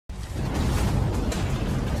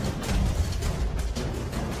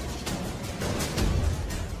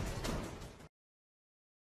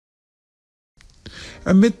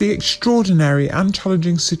Amid the extraordinary and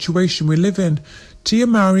challenging situation we live in, Tia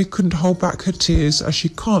Mowry couldn't hold back her tears as she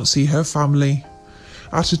can't see her family.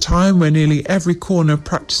 At a time where nearly every corner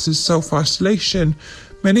practices self-isolation,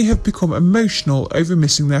 many have become emotional over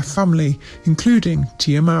missing their family, including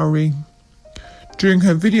Tia Mowry. During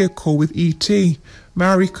her video call with ET,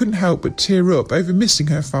 Mowry couldn't help but tear up over missing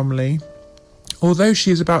her family. Although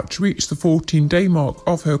she is about to reach the 14-day mark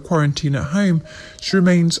of her quarantine at home, she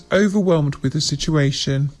remains overwhelmed with the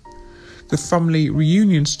situation. The family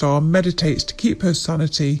reunion star meditates to keep her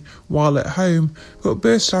sanity while at home, but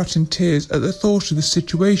burst out in tears at the thought of the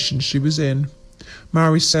situation she was in.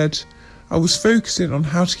 Mowry said, "I was focusing on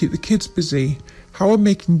how to keep the kids busy, how I'm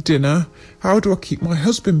making dinner, how do I keep my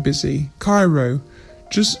husband busy, Cairo,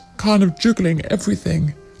 just kind of juggling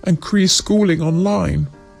everything, and Cree's schooling online."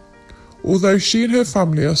 Although she and her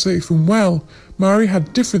family are safe and well, Mowry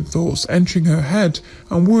had different thoughts entering her head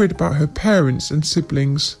and worried about her parents and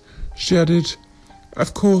siblings. She added,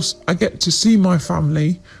 "Of course, I get to see my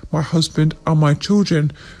family, my husband and my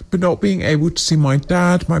children, but not being able to see my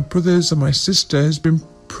dad, my brothers and my sister has been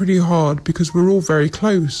pretty hard because we're all very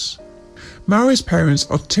close." Mowry's parents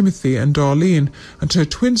are Timothy and Darlene, and her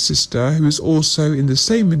twin sister, who is also in the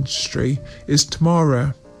same industry, is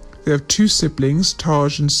Tamara. They have two siblings,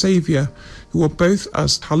 Taj and Saviour, who are both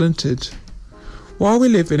as talented. While we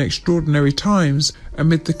live in extraordinary times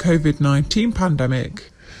amid the COVID-19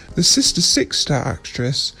 pandemic, the Sister Six-star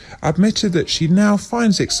actress admitted that she now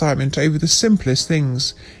finds excitement over the simplest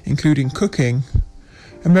things, including cooking.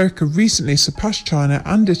 America recently surpassed China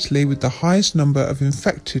and Italy with the highest number of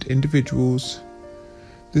infected individuals.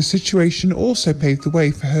 The situation also paved the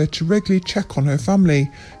way for her to regularly check on her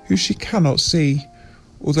family, who she cannot see,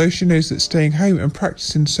 although she knows that staying home and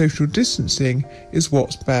practicing social distancing is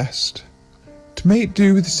what's best. To make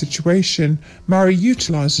do with the situation, Mowry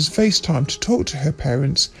utilises FaceTime to talk to her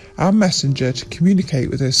parents and Messenger to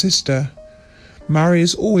communicate with her sister. Mowry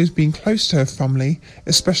has always been close to her family,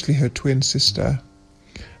 especially her twin sister.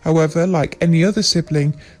 However, like any other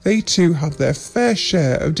sibling, they too have their fair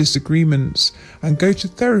share of disagreements and go to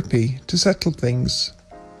therapy to settle things.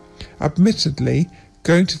 Admittedly,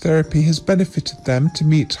 going to therapy has benefited them to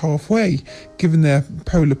meet halfway, given their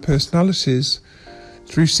polar personalities.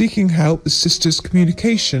 Through seeking help, the sisters'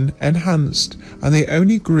 communication enhanced and they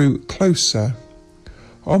only grew closer.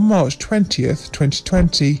 On March 20th,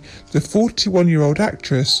 2020, the 41-year-old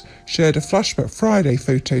actress shared a Flashback Friday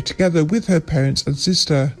photo together with her parents and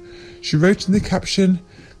sister. She wrote in the caption,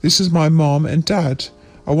 "This is my mom and dad.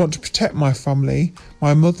 I want to protect my family.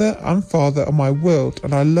 My mother and father are my world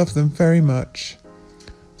and I love them very much."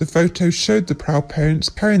 The photo showed the proud parents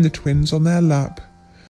carrying the twins on their lap.